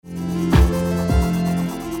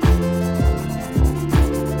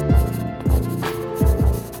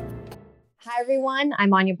everyone.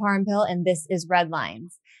 I'm Anya Parampil, and this is Red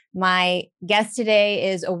Lines. My guest today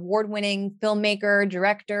is award-winning filmmaker,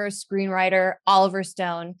 director, screenwriter, Oliver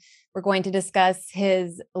Stone. We're going to discuss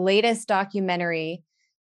his latest documentary,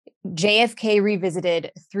 JFK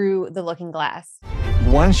Revisited Through the Looking Glass.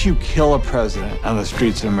 Once you kill a president on the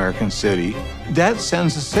streets of an American city, that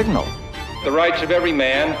sends a signal. The rights of every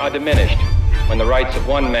man are diminished when the rights of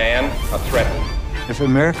one man are threatened. If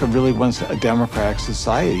America really wants a democratic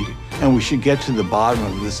society, and we should get to the bottom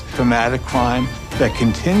of this traumatic crime that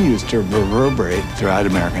continues to reverberate throughout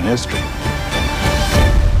American history.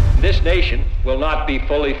 This nation will not be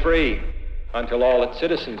fully free until all its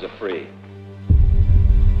citizens are free.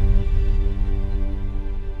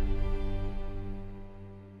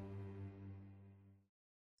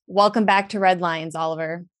 Welcome back to Red Lines,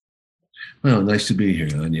 Oliver. Well, nice to be here,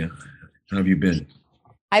 Anya. How have you been?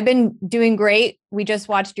 I've been doing great. We just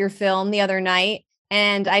watched your film the other night,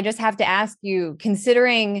 and I just have to ask you,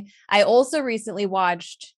 considering I also recently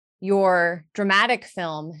watched your dramatic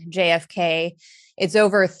film, JFK. It's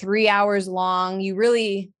over 3 hours long. You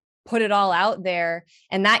really put it all out there,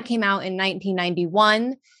 and that came out in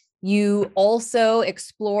 1991. You also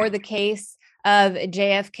explore the case of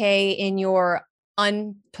JFK in your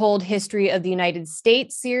Untold History of the United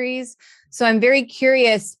States series. So I'm very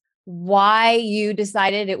curious why you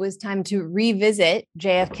decided it was time to revisit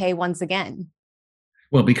JFK once again.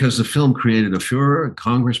 Well, because the film created a furor.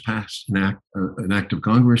 Congress passed an act of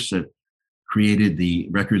Congress that created the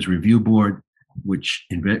Records Review Board, which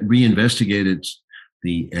reinvestigated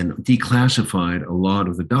and declassified a lot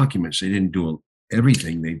of the documents. They didn't do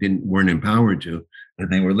everything. They weren't empowered to,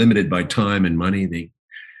 and they were limited by time and money.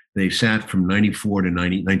 They sat from 94 to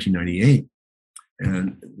 1998.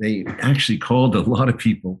 And they actually called a lot of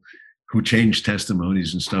people who changed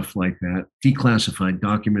testimonies and stuff like that. Declassified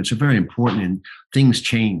documents are very important, and things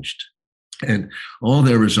changed. And all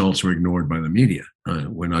their results were ignored by the media.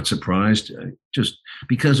 We're not surprised, just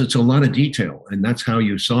because it's a lot of detail. And that's how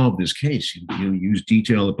you solve this case. You use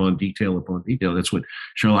detail upon detail upon detail. That's what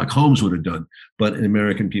Sherlock Holmes would have done. But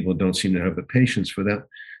American people don't seem to have the patience for that.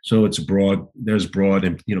 So it's there's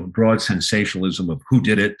broad sensationalism of who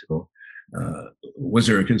did it, or was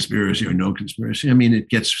there a conspiracy or no conspiracy? I mean, it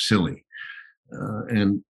gets silly.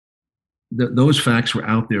 And those facts were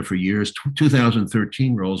out there for years.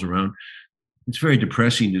 2013 rolls around. It's very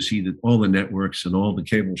depressing to see that all the networks and all the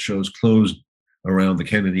cable shows closed around the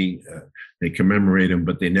Kennedy. They commemorate him,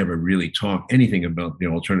 but they never really talk anything about the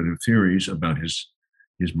alternative theories about his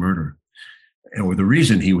murder or the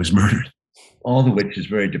reason he was murdered. All of which is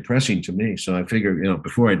very depressing to me. So I figure,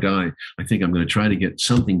 before I die, I think I'm going to try to get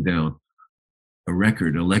something down, a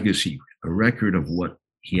record, a legacy, a record of what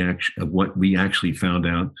we actually found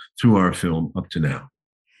out through our film up to now.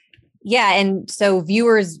 Yeah. And so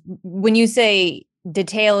viewers, when you say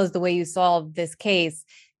detail is the way you solve this case,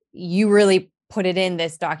 you really put it in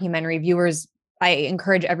this documentary. Viewers, I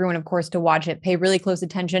encourage everyone, of course, to watch it, pay really close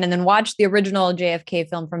attention, and then watch the original JFK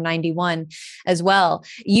film from 91 as well.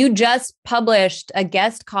 You just published a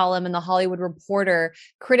guest column in The Hollywood Reporter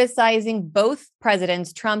criticizing both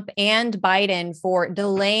presidents, Trump and Biden, for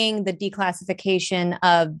delaying the declassification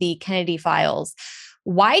of the Kennedy files.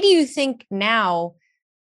 Why do you think now,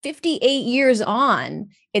 58 years on,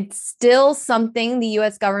 it's still something the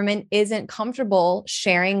U.S. government isn't comfortable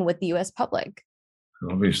sharing with the U.S. public?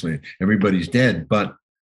 Obviously, everybody's dead, but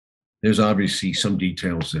there's obviously some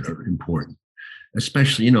details that are important.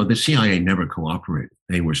 Especially, the CIA never cooperated.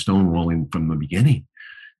 They were stonewalling from the beginning.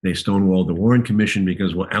 They stonewalled the Warren Commission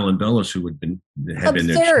because, Alan Dulles, who had been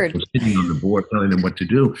there, was sitting on the board telling them what to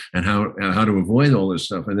do and how to avoid all this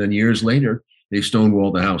stuff. And then years later, they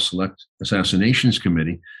stonewalled the House Select Assassinations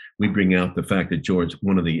Committee. We bring out the fact that George,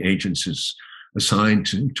 one of the agents, is assigned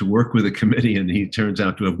to work with a committee, and he turns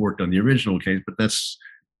out to have worked on the original case, but that's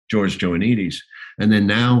George Joannides. And then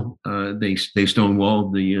now they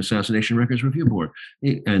stonewalled the Assassination Records Review Board.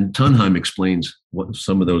 And Tunheim explains what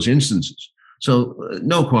some of those instances. So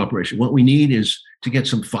no cooperation. What we need is to get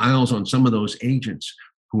some files on some of those agents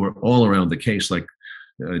who are all around the case, like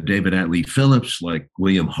David Atlee Phillips, like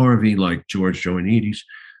William Harvey, like George Joannides.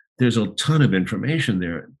 There's a ton of information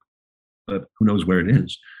there, but who knows where it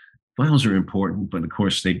is. Files are important, but of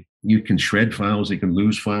course you can shred files, they can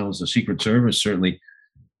lose files. The Secret Service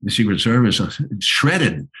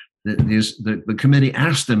shredded. The committee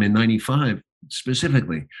asked them in 95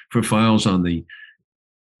 specifically for files on the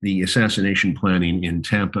assassination planning in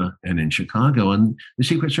Tampa and in Chicago, and the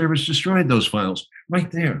Secret Service destroyed those files right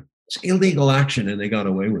there. It's illegal action, and they got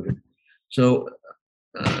away with it. So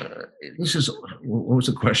this is, what was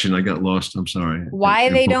the question? I got lost. I'm sorry. Why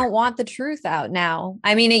they don't want the truth out now?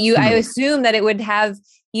 I mean, I assume that it would have,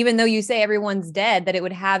 even though you say everyone's dead, that it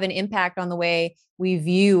would have an impact on the way we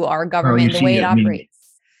view our government, the way it operates.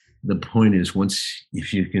 The point is,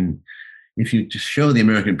 if you just show the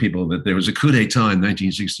American people that there was a coup d'etat in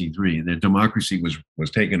 1963, and their democracy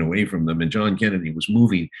was taken away from them, and John Kennedy was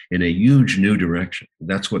moving in a huge new direction.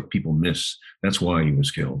 That's what people miss. That's why he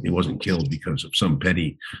was killed. He wasn't killed because of some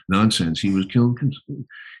petty nonsense. He was killed because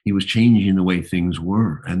he was changing the way things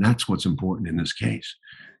were, and that's what's important in this case.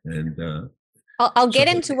 And I'll get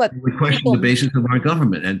into what we question the basis of our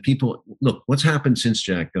government. And people, look, what's happened since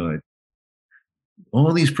Jack died?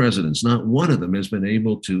 All these presidents, not one of them has been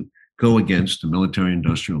able to go against the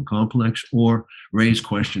military-industrial complex or raise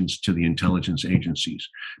questions to the intelligence agencies.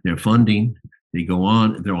 They're funding, they go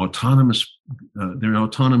on, they're autonomous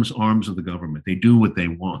arms of the government. They do what they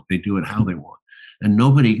want. They do it how they want. And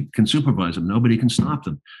nobody can supervise them. Nobody can stop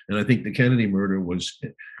them. And I think the Kennedy murder was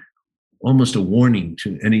almost a warning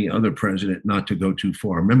to any other president not to go too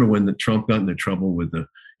far. Remember when Trump got into trouble with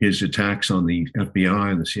his attacks on the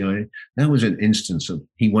FBI and the CIA? That was an instance of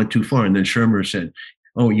he went too far. And then Shermer said,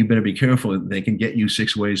 oh, you better be careful. They can get you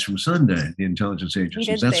 6 ways from Sunday, the intelligence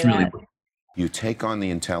agencies. That's really that. You take on the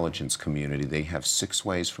intelligence community, they have 6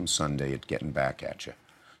 ways from Sunday at getting back at you.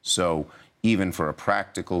 So even for a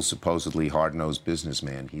practical, supposedly hard-nosed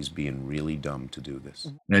businessman, he's being really dumb to do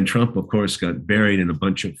this. And Trump, of course, got buried in a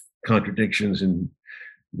bunch of contradictions, and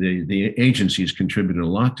the agencies contributed a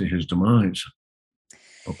lot to his demise,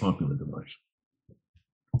 a popular demise.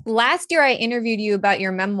 Last year, I interviewed you about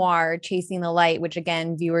your memoir, Chasing the Light, which,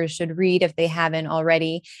 again, viewers should read if they haven't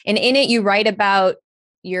already. And in it, you write about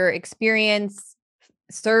your experience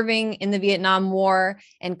serving in the Vietnam War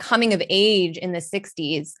and coming of age in the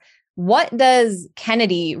 60s. What does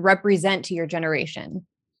Kennedy represent to your generation?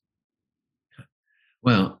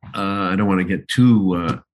 Well, I don't want to get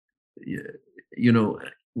too,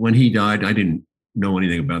 when he died, I didn't know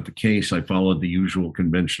anything about the case. I followed the usual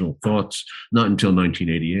conventional thoughts, not until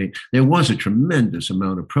 1988. There was a tremendous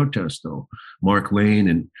amount of protest, though. Mark Lane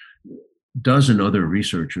and a dozen other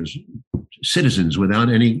researchers, citizens without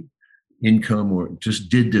any income, or just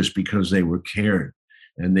did this because they were cared.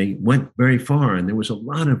 And they went very far. And there was a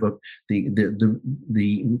lot of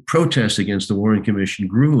the protests against the Warren Commission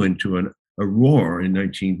grew into a roar by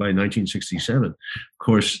 1967. Of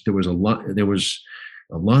course, there was a lot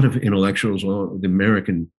of intellectuals, all the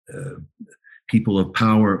American people of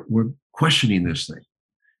power were questioning this thing.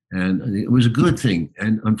 And it was a good thing.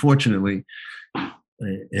 And unfortunately,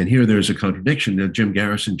 and here there's a contradiction, the Jim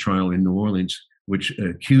Garrison trial in New Orleans, which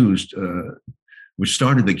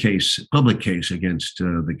started the case, public case against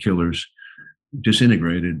the killers,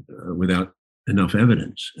 disintegrated without enough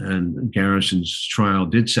evidence. And Garrison's trial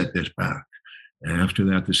did set this back. After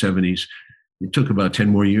that, the 70s, it took about 10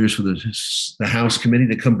 more years for the House committee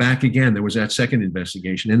to come back again. There was that second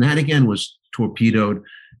investigation, and that again was torpedoed.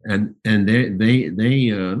 And they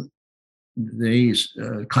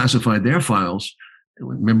classified their files.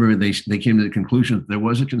 Remember, they came to the conclusion that there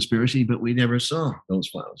was a conspiracy, but we never saw those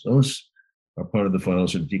files. Those are part of the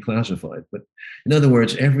files that are declassified. But in other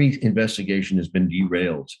words, every investigation has been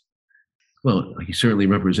derailed. Well, he certainly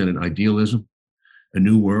represented idealism, a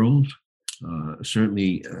new world.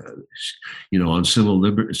 Certainly, on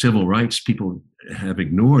civil rights, people have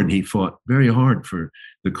ignored. He fought very hard for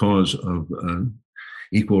the cause of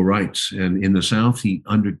equal rights, and in the South, he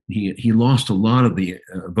lost a lot of the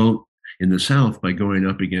vote in the South by going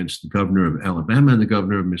up against the governor of Alabama and the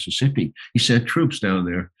governor of Mississippi. He sent troops down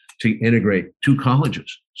there to integrate 2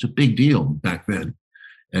 colleges. It's a big deal back then.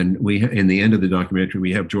 And in the end of the documentary,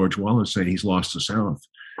 we have George Wallace saying he's lost the South.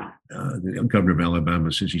 The governor of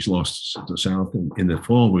Alabama says he's lost the South, and in the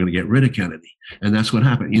fall, we're going to get rid of Kennedy. And that's what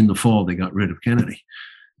happened. In the fall, they got rid of Kennedy.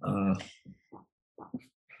 I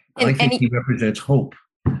think he represents hope.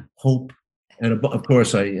 And of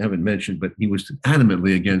course, I haven't mentioned, but he was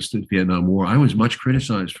adamantly against the Vietnam War. I was much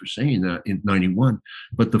criticized for saying that in 91,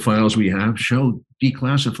 but the files we have show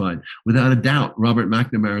declassified. Without a doubt, Robert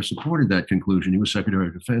McNamara supported that conclusion. He was Secretary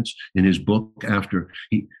of Defense. In his book,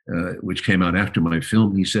 which came out after my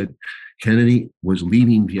film, he said Kennedy was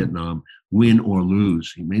leaving Vietnam, win or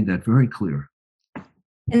lose. He made that very clear.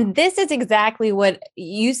 And this is exactly what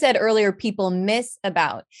you said earlier people miss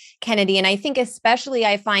about Kennedy. And I think especially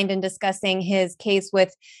I find in discussing his case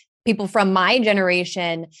with people from my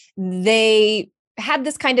generation, they have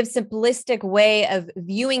this kind of simplistic way of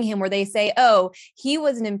viewing him where they say, oh, he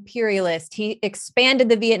was an imperialist. He expanded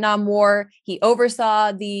the Vietnam War. He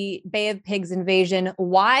oversaw the Bay of Pigs invasion.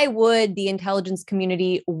 Why would the intelligence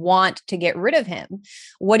community want to get rid of him?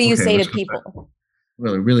 What do you say to people?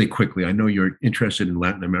 Well, really quickly, I know you're interested in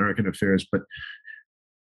Latin American affairs, but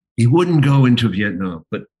he wouldn't go into Vietnam.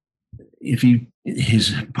 But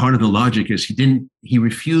his part of the logic is he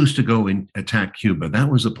refused to go and attack Cuba. That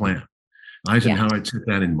was the plan. Eisenhower set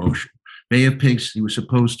that in motion. Bay of Pigs, he was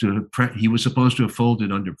supposed to have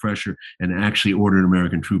folded under pressure and actually ordered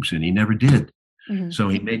American troops in. He never did. Mm-hmm. So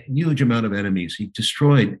he made a huge amount of enemies. He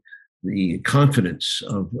destroyed the confidence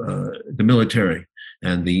of the military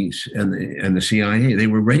and the CIA. They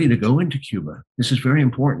were ready to go into Cuba. This is very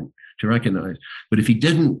important to recognize. But if he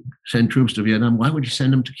didn't send troops to Vietnam, why would you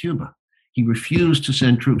send them to Cuba? He refused to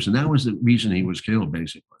send troops, and that was the reason he was killed,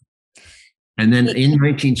 basically. And then in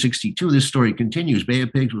 1962, this story continues. Bay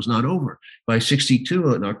of Pigs was not over. By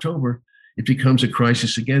 62, in October, it becomes a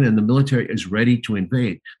crisis again, and the military is ready to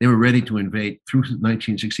invade. They were ready to invade through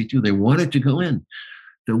 1962. They wanted to go in.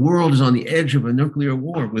 The world is on the edge of a nuclear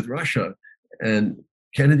war with Russia, and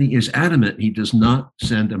Kennedy is adamant he does not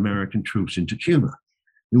send American troops into Cuba.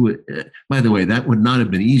 By the way, that would not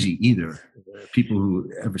have been easy either. People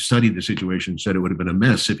who ever studied the situation said it would have been a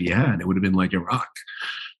mess if he had. It would have been like Iraq.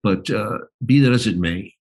 But be that as it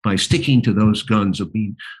may, by sticking to those guns of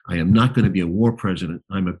being, I am not going to be a war president,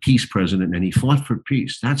 I'm a peace president, and he fought for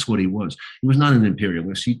peace. That's what he was. He was not an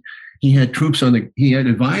imperialist. He had troops he had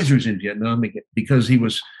advisors in Vietnam because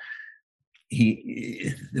the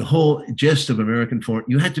whole gist of American foreign,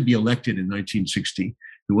 you had to be elected in 1960.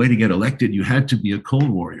 The way to get elected, you had to be a Cold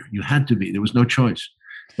Warrior. You had to be. There was no choice.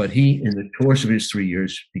 But he, in the course of his 3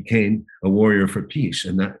 years, became a warrior for peace,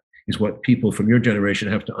 and that is what people from your generation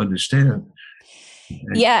have to understand.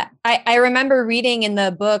 Yeah, I remember reading in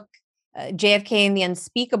the book JFK and the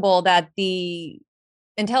Unspeakable that the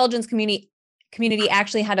intelligence community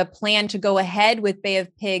actually had a plan to go ahead with Bay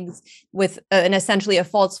of Pigs with essentially a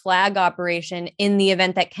false flag operation in the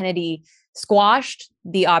event that Kennedy squashed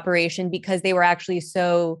the operation, because they were actually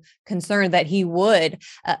so concerned that he would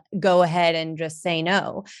go ahead and just say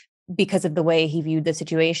no, because of the way he viewed the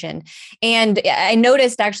situation. And I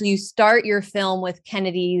noticed actually you start your film with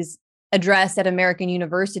Kennedy's address at American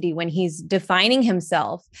University when he's defining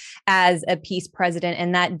himself as a peace president.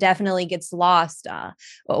 And that definitely gets lost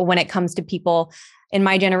when it comes to people in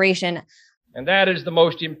my generation. And that is the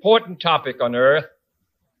most important topic on earth,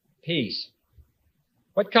 peace.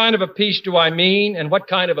 What kind of a peace do I mean, and what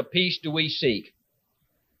kind of a peace do we seek?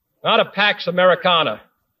 Not a Pax Americana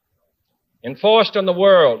enforced on the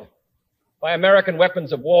world by American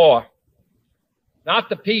weapons of war, not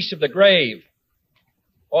the peace of the grave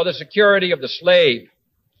or the security of the slave.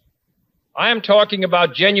 I am talking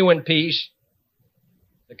about genuine peace,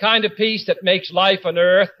 the kind of peace that makes life on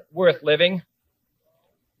earth worth living,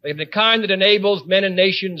 the kind that enables men and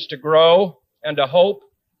nations to grow and to hope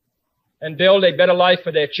and build a better life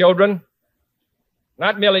for their children.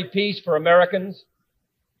 Not merely peace for Americans,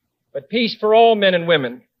 but peace for all men and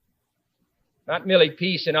women. Not merely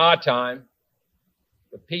peace in our time,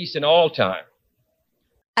 but peace in all time.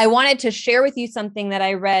 I wanted to share with you something that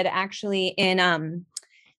I read actually in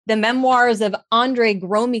the memoirs of Andrei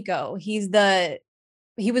Gromyko. He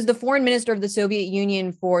was the foreign minister of the Soviet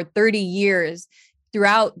Union for 30 years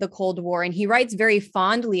throughout the Cold War, and he writes very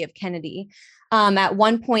fondly of Kennedy. At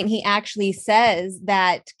one point, he actually says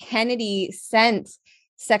that Kennedy sent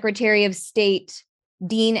Secretary of State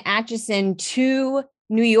Dean Acheson to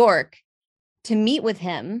New York to meet with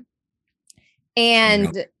him,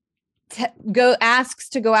 and asks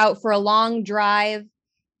to go out for a long drive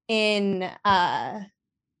into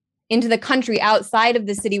the country outside of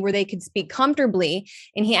the city where they could speak comfortably.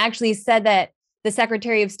 And he actually said that the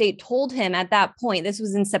Secretary of State told him at that point, this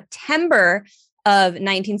was in September of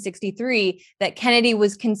 1963, that Kennedy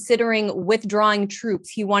was considering withdrawing troops.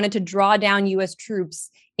 He wanted to draw down U.S. troops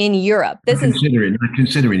in Europe. Not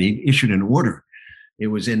considering. He issued an order. It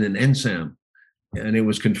was in an NSAM, and it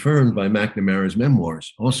was confirmed by McNamara's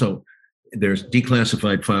memoirs. Also, there's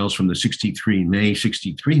declassified files from the May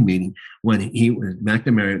 63 meeting when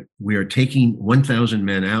McNamara, we are taking 1,000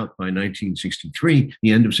 men out by 1963,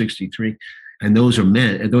 the end of 63. And those are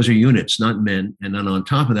men, those are units, not men. And then on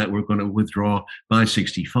top of that, we're going to withdraw by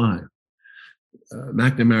 65.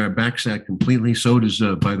 McNamara backs that completely. So does,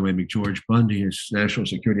 by the way, McGeorge Bundy, his national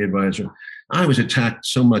security advisor. I was attacked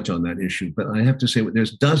so much on that issue, but I have to say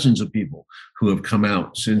there's dozens of people who have come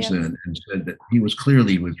out since then and said that he was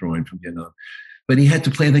clearly withdrawing from Vietnam. But he had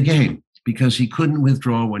to play the game. because he couldn't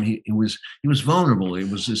withdraw when he was vulnerable. It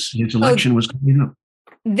was his election was coming up.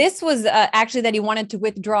 This was actually that he wanted to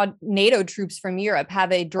withdraw NATO troops from Europe,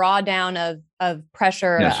 have a drawdown of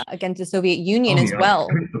pressure against the Soviet Union as well.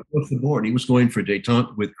 Across the board, he was going for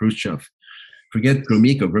détente with Khrushchev. Forget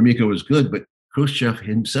Gromyko. Gromyko was good, but Khrushchev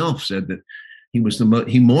himself said that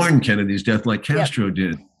he mourned Kennedy's death like Castro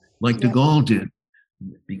did, like de Gaulle did,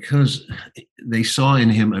 because they saw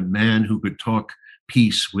in him a man who could talk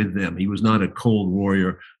peace with them. He was not a cold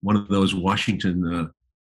warrior, one of those Washington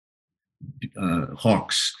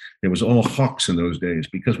hawks. There was all hawks in those days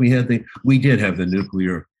because we had a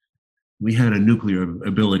nuclear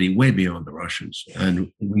ability way beyond the Russians, and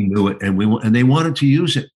we knew it, and they wanted to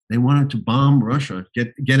use it. They wanted to bomb Russia,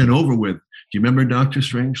 get it over with. Do you remember Dr.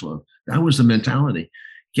 Strangelove? That was the mentality.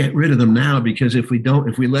 Get rid of them now, because if we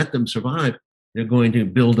let them survive, they're going to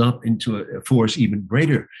build up into a force even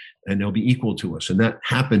greater, and they'll be equal to us. And that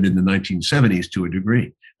happened in the 1970s to a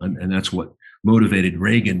degree, and that's what motivated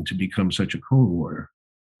Reagan to become such a cold warrior.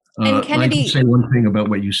 And Kennedy, I can say one thing about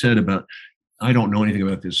what you said about, I don't know anything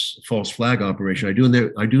about this false flag operation. I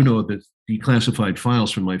do know that declassified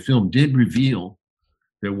files from my film did reveal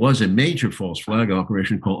there was a major false flag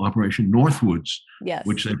operation called Operation Northwoods,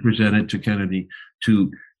 which they presented to Kennedy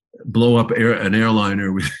to blow up an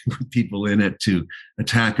airliner with people in it to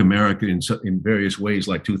attack America in various ways,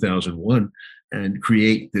 like 2001, and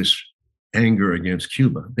create this anger against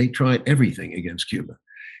Cuba. They tried everything against Cuba.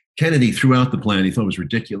 Kennedy threw out the plan. He thought it was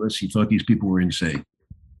ridiculous. He thought these people were insane.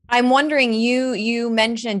 I'm wondering, you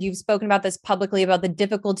mentioned, you've spoken about this publicly, about the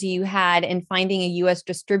difficulty you had in finding a U.S.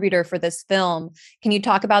 distributor for this film. Can you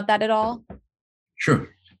talk about that at all? Sure.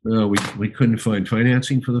 We couldn't find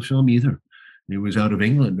financing for the film either. It was out of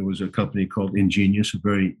England. There was a company called Ingenious, a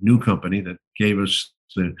very new company that gave us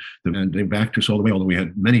and they backed us all the way, although we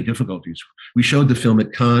had many difficulties. We showed the film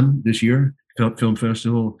at Cannes this year, Film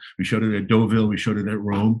Festival. We showed it at Deauville. We showed it at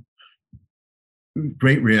Rome.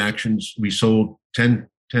 Great reactions. We sold 11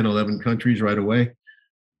 countries right away.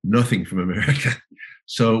 Nothing from America.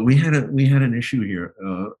 So we had an issue here.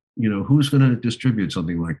 Who's going to distribute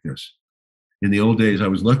something like this? In the old days, I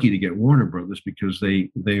was lucky to get Warner Brothers because I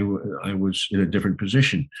was in a different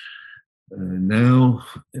position. Now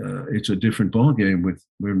it's a different ballgame.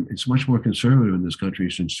 It's much more conservative in this country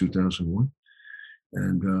since 2001,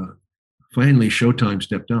 and finally Showtime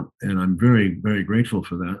stepped up, and I'm very, very grateful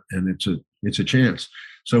for that. And it's a chance.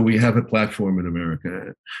 So we have a platform in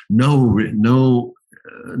America. No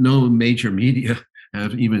major media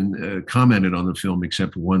have even commented on the film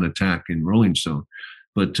except one attack in Rolling Stone,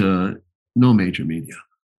 but no major media.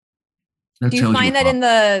 Did you find that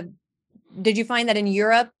in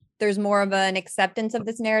Europe there's more of an acceptance of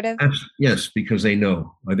this narrative? Yes, because they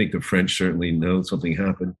know. I think the French certainly know something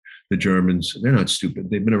happened. The Germans, they're not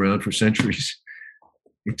stupid. They've been around for centuries.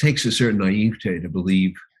 It takes a certain naivete to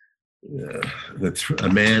believe that a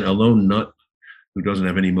man, a lone nut who doesn't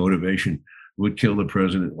have any motivation, would kill the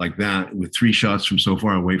president like that with 3 shots from so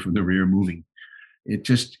far away from the rear moving.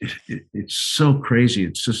 It's so crazy.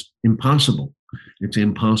 It's just impossible. It's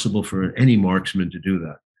impossible for any marksman to do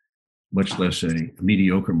that, much less a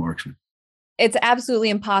mediocre marksman. It's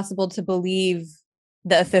absolutely impossible to believe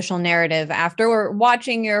the official narrative after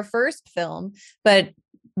watching your first film. But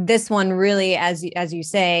this one really, as you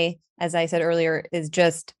say, as I said earlier, is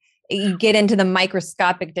just, you get into the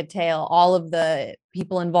microscopic detail, all of the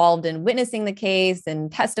people involved in witnessing the case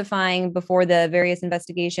and testifying before the various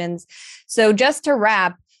investigations. So just to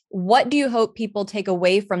wrap, what do you hope people take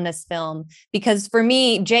away from this film? Because for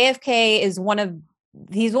me, JFK is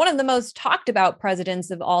he's one of the most talked about presidents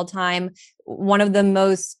of all time, one of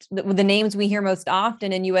the names we hear most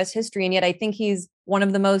often in U.S. history. And yet I think he's one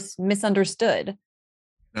of the most misunderstood.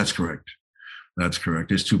 That's correct.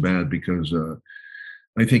 It's too bad because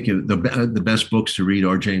I think the best books to read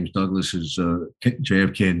are James Douglas's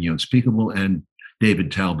JFK and the Unspeakable and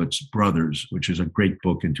David Talbot's Brothers, which is a great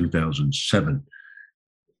book in 2007.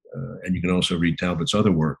 And you can also read Talbot's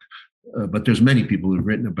other work. But there's many people who've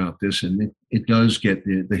written about this, and it does get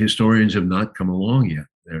the historians have not come along yet.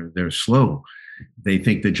 They're slow. They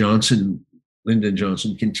think that Lyndon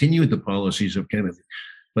Johnson continued the policies of Kennedy,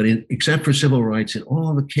 but except for civil rights, in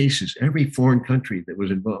all the cases, every foreign country that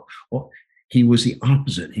was involved, he was the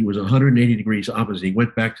opposite. He was 180 degrees opposite. He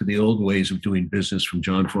went back to the old ways of doing business from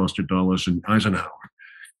John Foster Dulles and Eisenhower.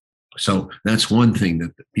 So that's one thing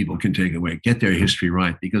that people can take away: get their history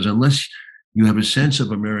right, because unless you have a sense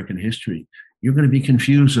of American history, you're going to be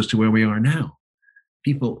confused as to where we are now.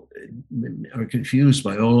 People are confused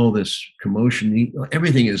by all this commotion.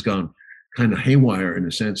 Everything has gone kind of haywire in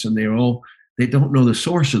a sense, and they don't know the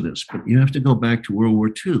source of this, but you have to go back to World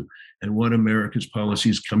War II and what America's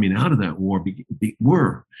policies coming out of that war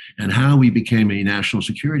were, and how we became a national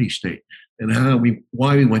security state, and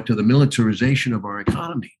why we went to the militarization of our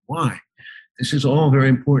economy. Why? This is all very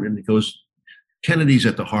important, and it goes, Kennedy's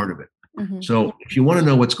at the heart of it. Mm-hmm. So if you want to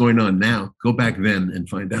know what's going on now, go back then and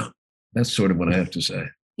find out. That's sort of what I have to say.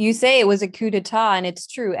 You say it was a coup d'etat, and it's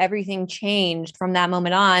true. Everything changed from that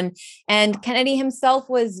moment on. And Kennedy himself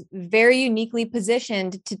was very uniquely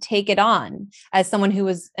positioned to take it on as someone who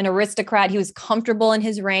was an aristocrat. He was comfortable in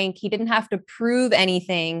his rank. He didn't have to prove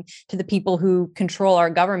anything to the people who control our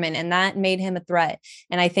government. And that made him a threat.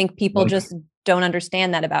 And I think people just don't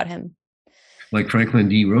understand that about him. Like Franklin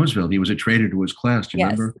D. Roosevelt, he was a traitor to his class. Do you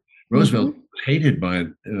remember? Roosevelt was hated by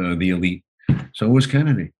the elite. So was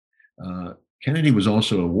Kennedy. Kennedy was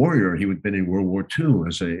also a warrior. He had been in World War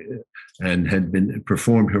II and had been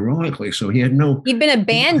performed heroically. So he'd been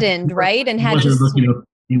abandoned, right? And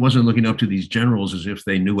he wasn't looking up to these generals as if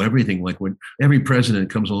they knew everything. Like when every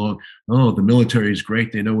president comes along, oh, the military is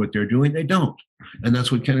great. They know what they're doing. They don't. And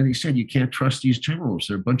that's what Kennedy said. You can't trust these generals.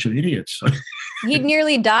 They're a bunch of idiots. He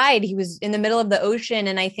nearly died. He was in the middle of the ocean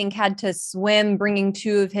and I think had to swim, bringing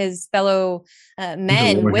two of his fellow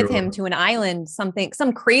men with him to an island, some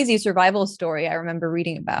crazy survival story I remember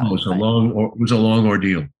reading about. It was a long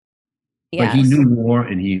ordeal. Yes. But he knew war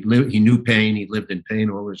and he knew pain. He lived in pain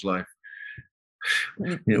all his life.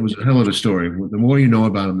 It was a hell of a story. The more you know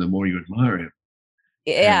about him, the more you admire him.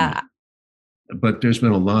 Yeah. But there's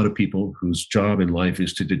been a lot of people whose job in life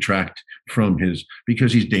is to detract from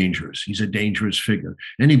because he's dangerous. He's a dangerous figure.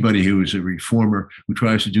 Anybody who is a reformer who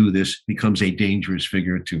tries to do this becomes a dangerous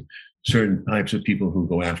figure to certain types of people who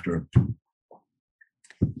go after him.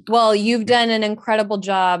 Well, you've done an incredible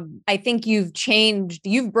job. I think you've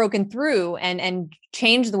broken through and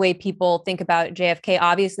changed the way people think about JFK.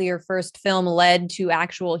 Obviously, your first film led to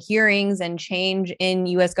actual hearings and change in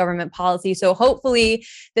U.S. government policy. So hopefully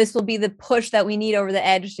this will be the push that we need over the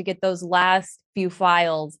edge to get those last few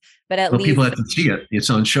files. But at least people have to see it.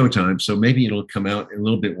 It's on Showtime. So maybe it'll come out a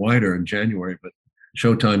little bit wider in January, but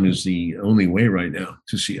Showtime is the only way right now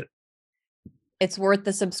to see it. It's worth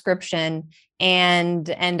the subscription. And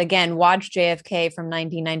again, watch JFK from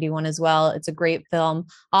 1991 as well. It's a great film.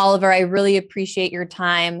 Oliver, I really appreciate your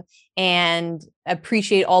time and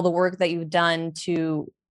appreciate all the work that you've done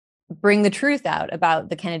to bring the truth out about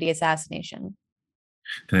the Kennedy assassination.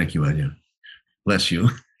 Thank you, Anya. Bless you.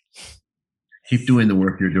 Keep doing the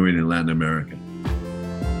work you're doing in Latin America.